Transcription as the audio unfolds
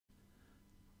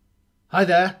Hi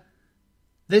there.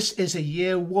 This is a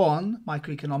Year 1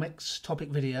 microeconomics topic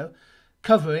video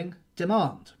covering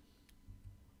demand.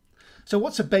 So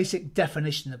what's a basic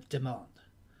definition of demand?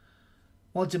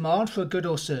 Well, demand for a good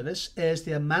or service is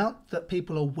the amount that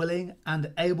people are willing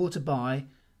and able to buy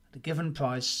at a given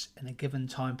price in a given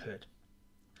time period.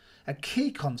 A key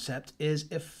concept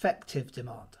is effective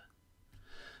demand,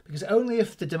 because only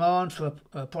if the demand for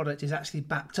a product is actually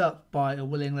backed up by a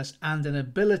willingness and an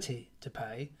ability to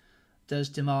pay does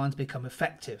demand become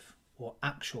effective or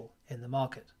actual in the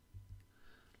market.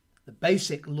 The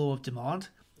basic law of demand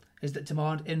is that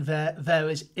demand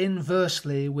varies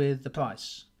inversely with the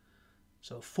price.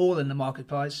 So a fall in the market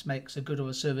price makes a good or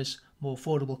a service more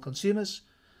affordable to consumers.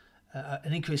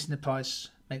 An increase in the price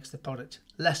makes the product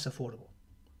less affordable.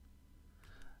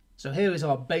 So here is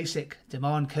our basic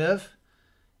demand curve.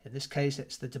 In this case,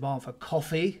 it's the demand for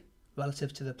coffee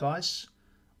relative to the price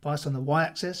on the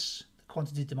y-axis, the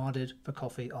quantity demanded for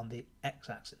coffee on the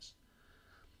x-axis.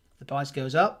 If the price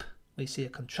goes up, we see a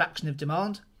contraction of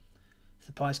demand. If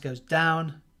the price goes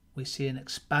down, we see an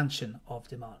expansion of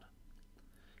demand.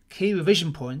 Key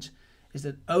revision point is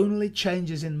that only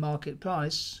changes in market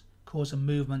price cause a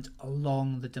movement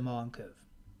along the demand curve.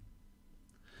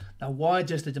 Now, why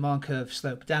does the demand curve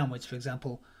slope downwards, for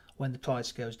example, when the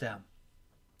price goes down?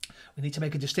 We need to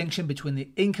make a distinction between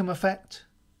the income effect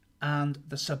and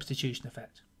the substitution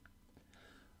effect.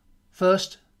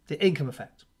 First, the income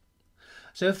effect.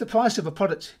 So if the price of a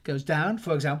product goes down,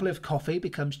 for example, if coffee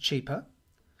becomes cheaper,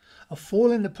 a fall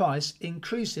in the price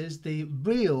increases the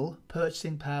real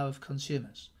purchasing power of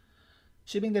consumers.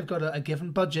 Assuming they've got a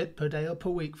given budget per day or per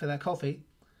week for their coffee,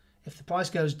 if the price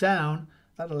goes down,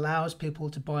 that allows people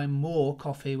to buy more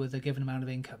coffee with a given amount of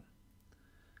income.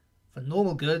 For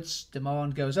normal goods,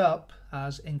 demand goes up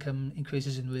as income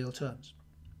increases in real terms.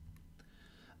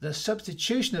 The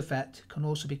substitution effect can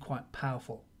also be quite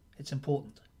powerful. It's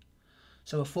important.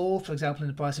 So a fall, for example, in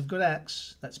the price of good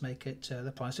X, let's make it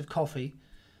the price of coffee,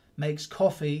 makes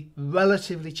coffee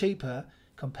relatively cheaper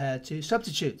compared to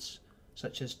substitutes,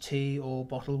 such as tea or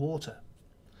bottled water.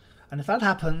 And if that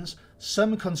happens,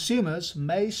 some consumers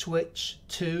may switch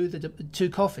to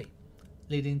coffee,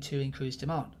 leading to increased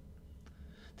demand.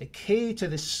 The key to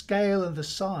the scale and the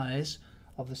size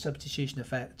of the substitution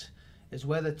effect is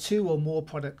whether two or more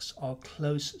products are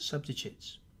close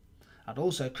substitutes, and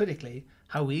also, critically,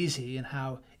 how easy and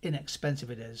how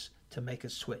inexpensive it is to make a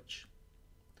switch.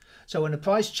 So when the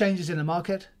price changes in the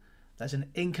market, there's an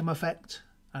income effect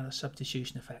and a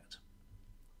substitution effect.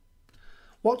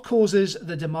 What causes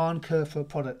the demand curve for a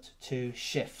product to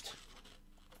shift?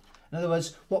 In other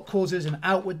words, what causes an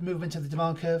outward movement of the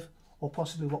demand curve, or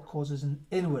possibly what causes an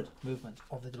inward movement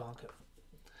of the demand curve?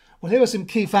 Well, here are some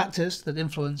key factors that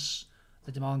influence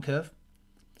the demand curve.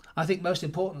 I think most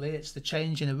importantly, it's the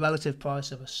change in the relative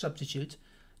price of a substitute.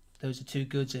 Those are two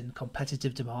goods in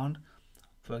competitive demand.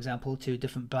 For example, two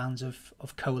different brands of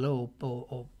cola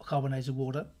or carbonated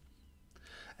water.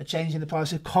 A change in the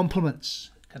price of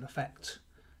complements can affect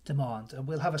demand, and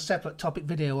we'll have a separate topic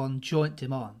video on joint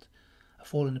demand. A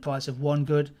fall in the price of one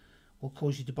good will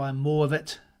cause you to buy more of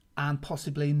it and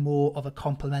possibly more of a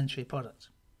complementary product.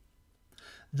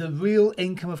 The real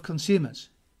income of consumers,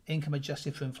 income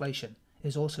adjusted for inflation,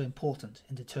 is also important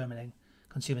in determining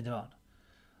consumer demand.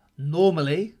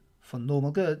 Normally, for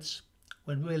normal goods,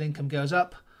 when real income goes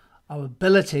up, our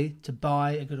ability to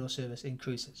buy a good or service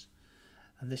increases,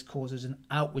 and this causes an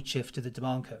outward shift to the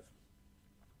demand curve.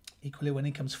 Equally, when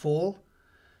incomes fall,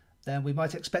 then we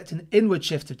might expect an inward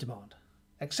shift of demand,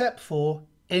 except for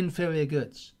inferior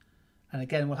goods. And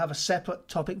again, we'll have a separate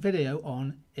topic video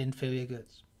on inferior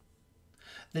goods.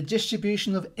 The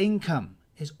distribution of income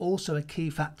is also a key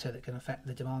factor that can affect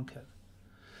the demand curve.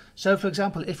 So, for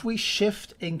example, if we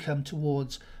shift income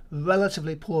towards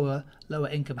relatively poorer, lower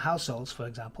income households, for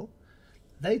example,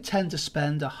 they tend to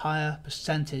spend a higher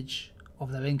percentage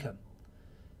of their income.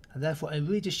 And therefore, a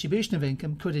redistribution of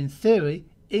income could, in theory,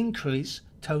 increase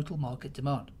total market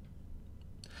demand.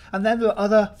 And then there are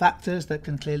other factors that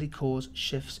can clearly cause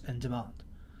shifts in demand.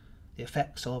 The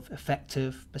effects of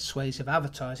effective, persuasive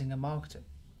advertising and marketing.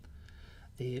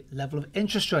 The level of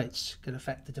interest rates can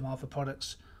affect the demand for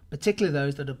products, particularly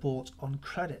those that are bought on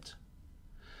credit.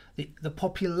 The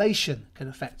population can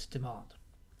affect demand.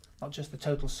 Not just the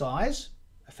total size,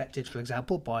 affected, for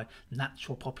example, by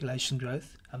natural population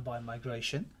growth and by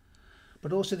migration,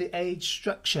 but also the age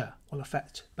structure will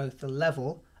affect both the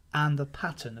level and the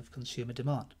pattern of consumer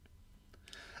demand.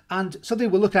 And something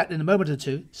we'll look at in a moment or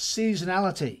two,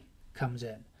 seasonality comes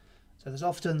in. So there's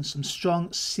often some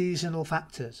strong seasonal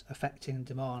factors affecting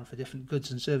demand for different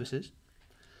goods and services.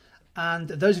 And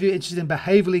those of you interested in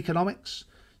behavioural economics,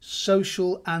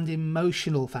 social and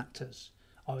emotional factors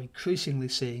are increasingly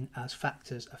seen as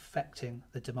factors affecting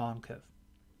the demand curve.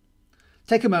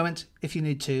 Take a moment, if you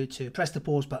need to press the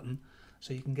pause button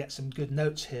so you can get some good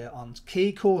notes here on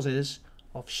key causes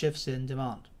of shifts in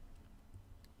demand.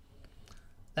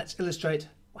 Let's illustrate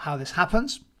how this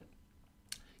happens.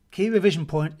 Key revision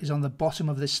point is on the bottom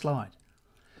of this slide.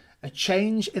 A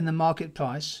change in the market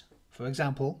price, for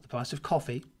example, the price of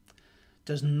coffee,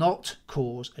 does not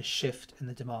cause a shift in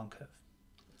the demand curve.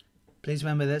 Please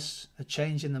remember this, a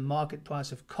change in the market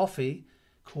price of coffee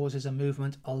causes a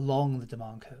movement along the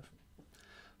demand curve.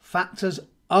 Factors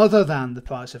other than the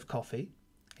price of coffee,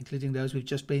 including those we've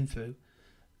just been through,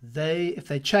 if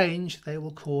they change, they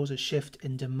will cause a shift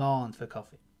in demand for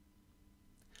coffee.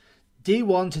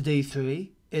 D1 to D3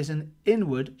 is an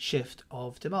inward shift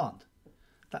of demand.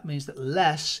 That means that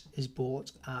less is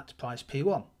bought at price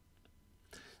P1.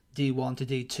 D1 to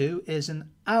D2 is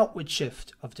an outward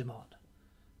shift of demand.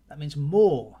 That means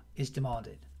more is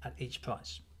demanded at each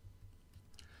price.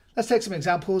 Let's take some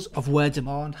examples of where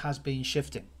demand has been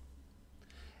shifting.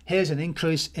 Here's an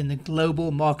increase in the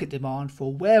global market demand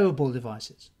for wearable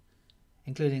devices,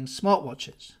 including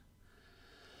smartwatches.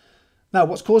 Now,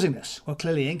 what's causing this? Well,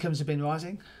 clearly incomes have been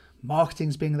rising,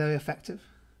 marketing's being very effective,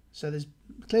 so there's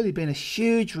clearly been a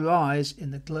huge rise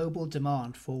in the global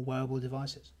demand for wearable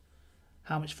devices.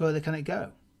 How much further can it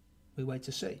go? We wait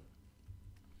to see.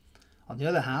 On the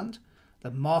other hand,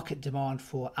 the market demand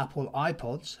for Apple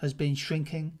iPods has been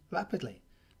shrinking rapidly,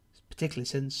 particularly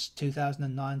since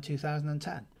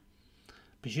 2009-2010,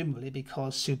 presumably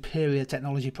because superior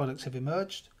technology products have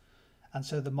emerged, and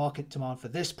so the market demand for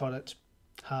this product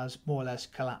has more or less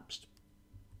collapsed.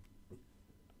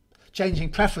 Changing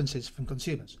preferences from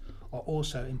consumers are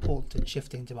also important in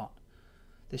shifting demand.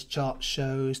 This chart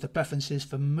shows the preferences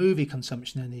for movie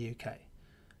consumption in the UK.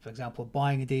 For example,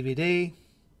 buying a DVD,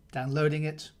 downloading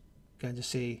it, going to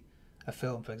see a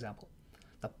film, for example.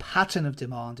 The pattern of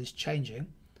demand is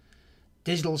changing.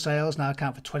 Digital sales now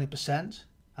account for 20%,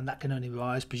 and that can only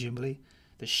rise, presumably.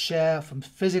 The share from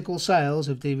physical sales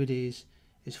of DVDs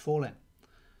is falling.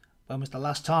 When was the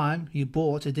last time you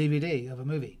bought a DVD of a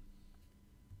movie?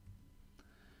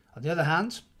 On the other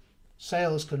hand,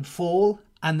 sales can fall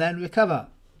and then recover.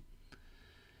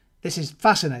 This is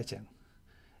fascinating.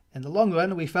 In the long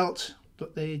run, we felt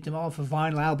that the demand for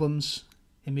vinyl albums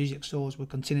in music stores would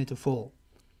continue to fall.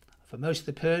 For most of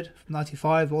the period, from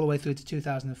 1995 all the way through to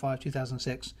 2005,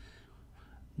 2006,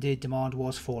 indeed demand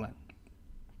was falling.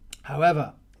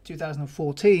 However,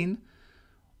 2014,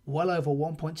 well over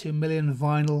 1.2 million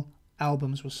vinyl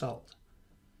albums were sold,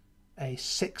 a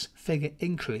six-figure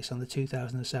increase on the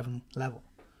 2007 level.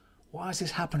 Why is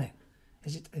this happening?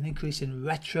 Is it an increase in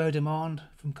retro demand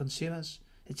from consumers?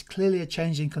 It's clearly a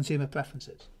change in consumer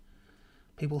preferences.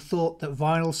 People thought that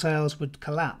vinyl sales would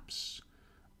collapse,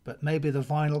 but maybe the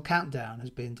vinyl countdown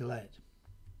has been delayed.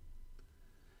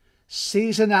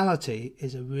 Seasonality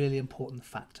is a really important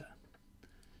factor.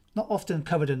 Not often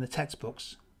covered in the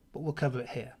textbooks, but we'll cover it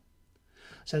here.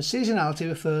 So seasonality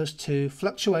refers to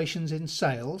fluctuations in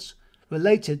sales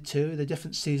related to the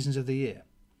different seasons of the year.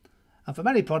 And for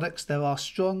many products, there are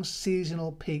strong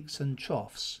seasonal peaks and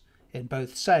troughs in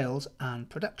both sales and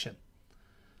production.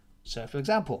 So, for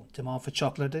example, demand for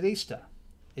chocolate at Easter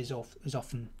is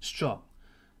often strong.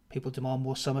 People demand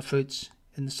more summer fruits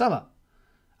in the summer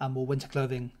and more winter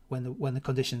clothing when the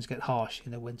conditions get harsh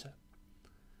in the winter.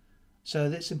 So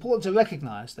it's important to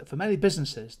recognise that for many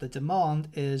businesses, the demand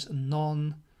is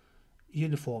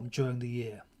non-uniform during the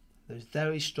year. There's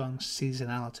very strong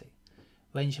seasonality,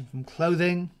 ranging from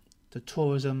clothing to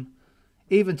tourism,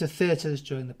 even to theatres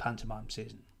during the pantomime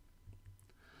season.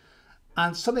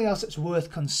 And something else that's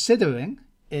worth considering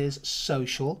is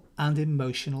social and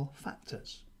emotional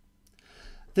factors.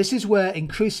 This is where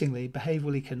increasingly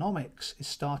behavioural economics is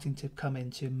starting to come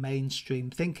into mainstream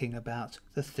thinking about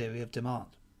the theory of demand.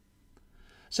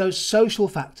 So social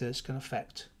factors can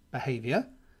affect behaviour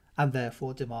and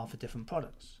therefore demand for different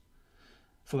products.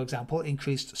 For example,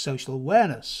 increased social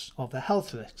awareness of the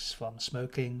health risks from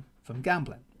smoking, from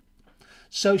gambling.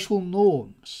 Social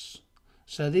norms.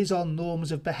 So these are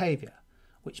norms of behaviour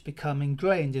which become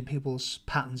ingrained in people's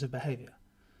patterns of behaviour.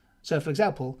 So, for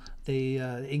example, the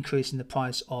increase in the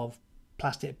price of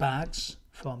plastic bags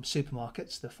from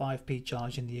supermarkets, the 5p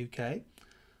charge in the UK,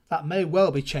 that may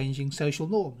well be changing social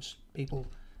norms. People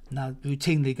now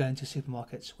routinely going to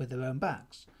supermarkets with their own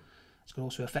bags. It's going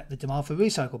to also affect the demand for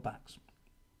recycled bags.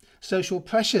 Social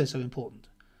pressures are important.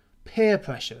 Peer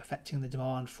pressure affecting the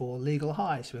demand for legal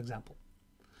highs, for example.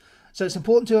 So it's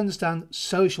important to understand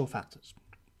social factors.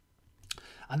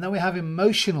 And then we have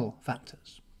emotional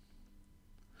factors.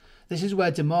 This is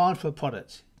where demand for a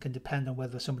product can depend on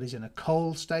whether somebody's in a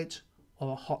cold state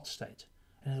or a hot state.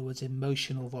 In other words,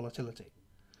 emotional volatility.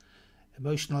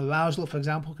 Emotional arousal, for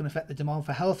example, can affect the demand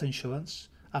for health insurance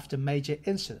after major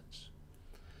incidents.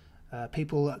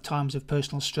 People at times of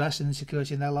personal stress and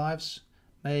insecurity in their lives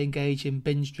may engage in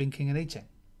binge drinking and eating.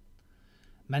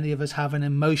 Many of us have an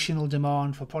emotional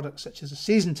demand for products such as a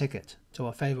season ticket to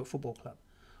our favourite football club,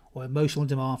 or emotional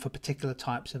demand for particular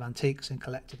types of antiques and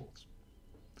collectibles.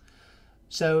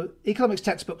 So economics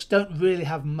textbooks don't really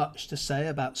have much to say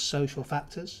about social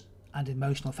factors and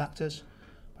emotional factors,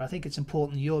 but I think it's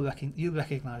important you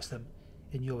recognise them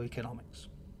in your economics.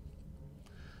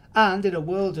 And in a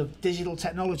world of digital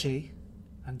technology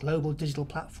and global digital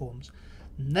platforms,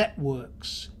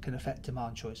 networks can affect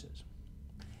demand choices.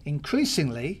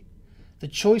 Increasingly, the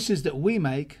choices that we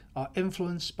make are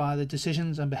influenced by the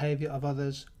decisions and behaviour of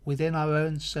others within our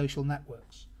own social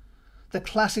networks. The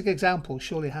classic example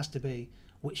surely has to be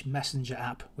which messenger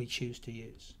app we choose to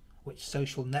use, which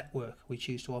social network we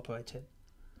choose to operate in.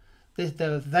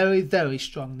 There are very, very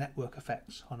strong network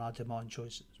effects on our demand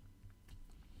choices.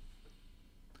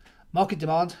 Market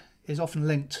demand is often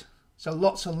linked, so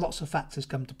lots and lots of factors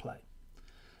come to play.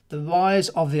 The rise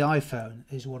of the iPhone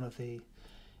is one of the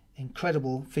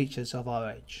incredible features of our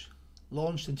age.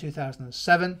 Launched in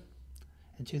 2007,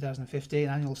 in 2015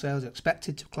 annual sales are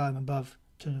expected to climb above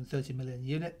 230 million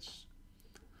units.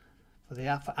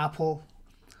 For Apple,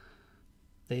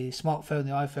 the smartphone,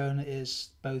 the iPhone,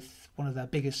 is both one of their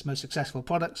biggest, most successful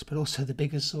products, but also the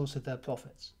biggest source of their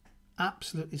profits.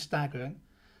 Absolutely staggering.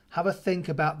 Have a think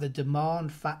about the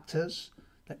demand factors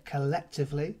that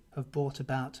collectively have brought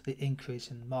about the increase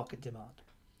in market demand.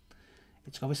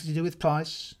 It's obviously to do with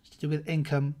price, it's to do with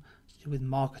income, it's to do with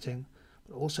marketing,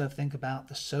 but also think about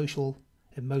the social,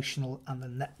 emotional, and the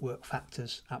network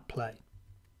factors at play.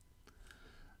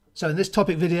 So in this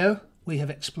topic video, we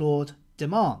have explored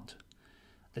demand,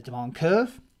 the demand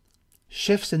curve,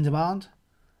 shifts in demand,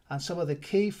 and some of the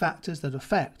key factors that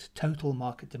affect total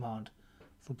market demand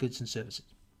for goods and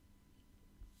services.